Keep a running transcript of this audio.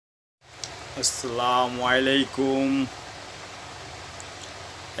আসসালামু আলাইকুম।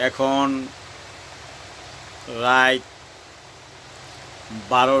 এখন রাত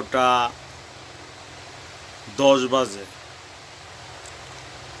 12টা 10 বাজে।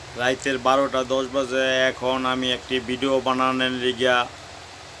 রাতের 12টা 10 বাজে। এখন আমি একটি ভিডিও বানানোর লিগা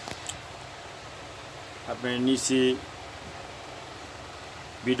আপনি নিচে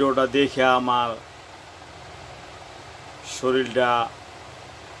ভিডিওটা দেখে আমার শরীরটা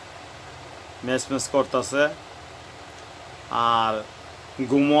ম্যাচ করতেছে আর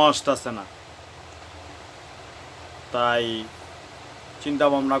ঘুমও আসতেছে না। তাই চিন্তা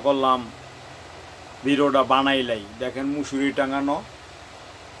ভাবনা করলাম ভিডিওটা বানাইলাই। দেখেন মুসুরি টাঙানো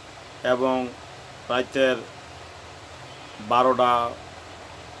এবং রাতের 12টা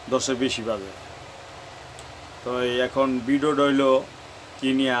 10 বেশি বাজে। তো এখন ভিডিওটা হইল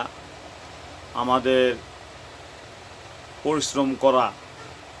কিনিয়া আমাদের পরিশ্রম করা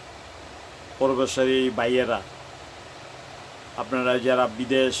প্রবাসী ভাইয়েরা, আপনারা যারা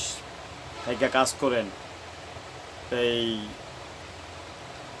বিদেশ থেকে কাজ করেন, এই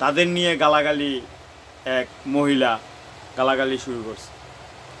তাদের নিয়ে গালাগালি এক মহিলা গালাগালি শুরু করছে,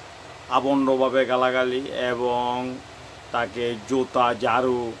 আবন্ডভাবে গালাগালি, এবং তাকে জুতা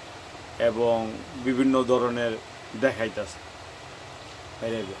ঝাড়ু এবং বিভিন্ন ধরনের দেখাইতেছে।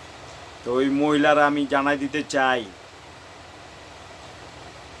 তো ওই মহিলারা আমি জানাই দিতে চাই,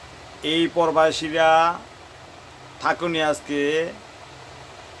 এই প্রবাসীরা থাকুনি আজকে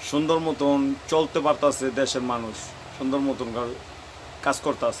সুন্দর মতন চলতে পারতেছে, দেশের মানুষ সুন্দর মতন কাজ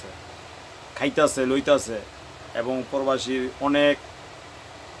করতেছে, খাইতেছে, লইতেছে, এবং প্রবাসীর অনেক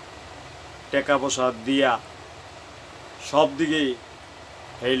টাকা পয়সা দিয়া সব দিকেই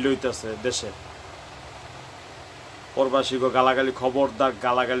হেই লইতেছে দেশের। প্রবাসীকে গালাগালি, খবরদার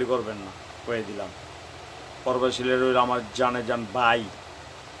গালাগালি করবেন না, কয়ে দিলাম। প্রবাসীরা আমার জানে যান ভাই,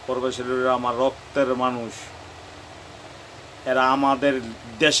 প্রবাসীরা আমার রক্তের মানুষ, এরা আমাদের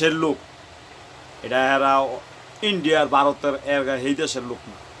দেশের লোক। এটা এরা ইন্ডিয়ার, ভারতের, এই দেশের লোক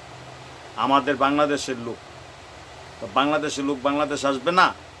না, আমাদের বাংলাদেশের লোক। বাংলাদেশের লোক বাংলাদেশ আসবে না,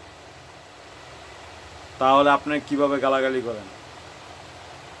 তাহলে আপনি কিভাবে গালাগালি করেন?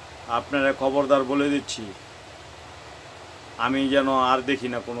 আপনারা খবরদার বলে দিচ্ছি, আমি যেন আর দেখি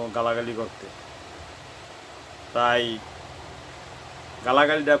না কোনো গালাগালি করতে। তাই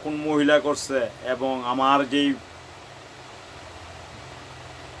গালাগালিটা কোন মহিলা করছে, এবং আমার যেই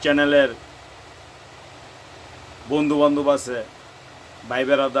চ্যানেলের বন্ধু বান্ধব আছে, ভাই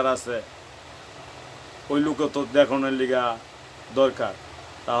বেড়াদার আছে, ওই লোকও তো দেখানোর লিগা দরকার।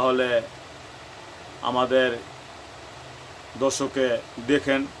 তাহলে আমাদের দর্শকে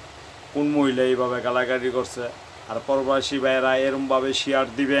দেখেন কোন মহিলা এইভাবে গালাগালি করছে। আর প্রবাসী ভাইয়েরা এরমভাবে শেয়ার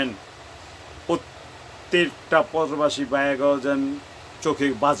দিবেন, প্রত্যেকটা প্রবাসী ভাইয়েরাও যেন চোখে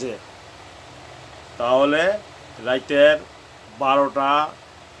বাজে। তাহলে রাতের 12টা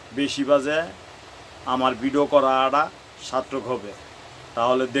বেশি বাজে আমার ভিডিও করাটা সার্থক হবে।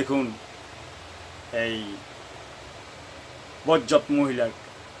 তাহলে দেখুন এই বজ্জাত মহিলা।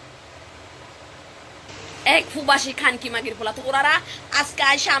 এক ফুবাসী খানকি মাগির ফলা তো ওরা আজকে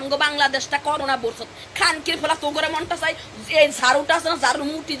আইসা আমগো বাংলাদেশটা করোনা বলছত খানকির ফলা তো করে মনটা চাই এই ঝাড়ুটা আছে না, ঝাড়ু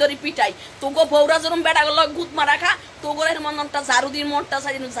মুটি ধরে পিটাই তোগো বৌরা যেরম বেড়া গেল গুত মারা খা তো করে মনটা ঝাড়ু দিয়ে মনটা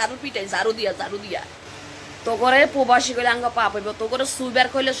চাই ঝাড়ু পিটাই, ঝাড়ু দিয়া তো করে প্রবাসী করে আঙ্গ পা পাইব। তো করে সুইবার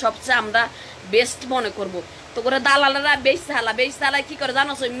কইলে সবচেয়ে আমরা বেস্ট মনে করব। তো করে দালালেরা বেশ হালা কি করে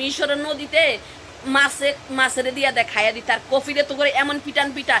জানো, মিশরের নদীতে মাছের দিয়া দেয় খাইয়া দিতে, আর কফিরে তো করে এমন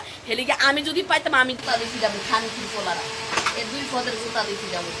পিটা হেলিকে আমি যদি পাইতাম আমি জুতা দেখি যাবো খানকির পোলারা, এই 2 পদের জুতা দেখি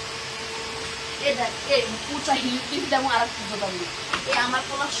যাবো, এ দেখ এই উঁচা হিল ফিটাবো, আর এক জুতা দিই, এ আমার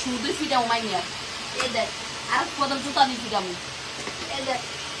পোলা শুধু ফিটাবো মাইনিয়ার, এ দেখ আর এক পদের জুতা দিয়ে ফিটাবো, এ দেখ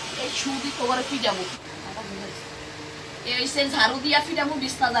এই শুধু তো করে ফিটাবো, এই হইছে ঝাড়ু দিয়া ফিটাবো,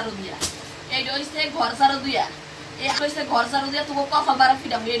 বিছনা ঝাড়ু দিয়া, এই হইছে ঘর ঝাড়ু দিয়া, এই হইছে ঘর ঝাড়ু দিয়া তোকে কপাল বাড়া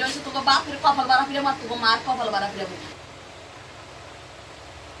ফিরাবো, এই হইছে তোকে বাপের কপাল বাড়া ফিরাবো, আর তোকে মার কপাল বাড়া ফিরাবো।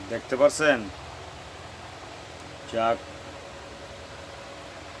 দেখতে পাচ্ছেন? যাক,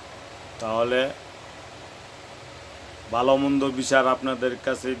 তাহলে ভালো মন্দ বিচার আপনাদের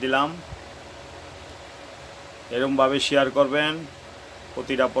কাছে দিলাম। এরকমভাবে শেয়ার করবেন,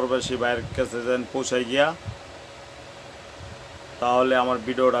 প্রতিটা প্রবাসী ভাইয়ের কাছে যেন পৌঁছায় গিয়া, তাহলে আমার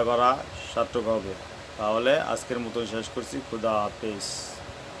ভিডিওটা করা সার্থক হবে। তাহলে আজকের মতো শেষ করছি। খুদা হাফেজ।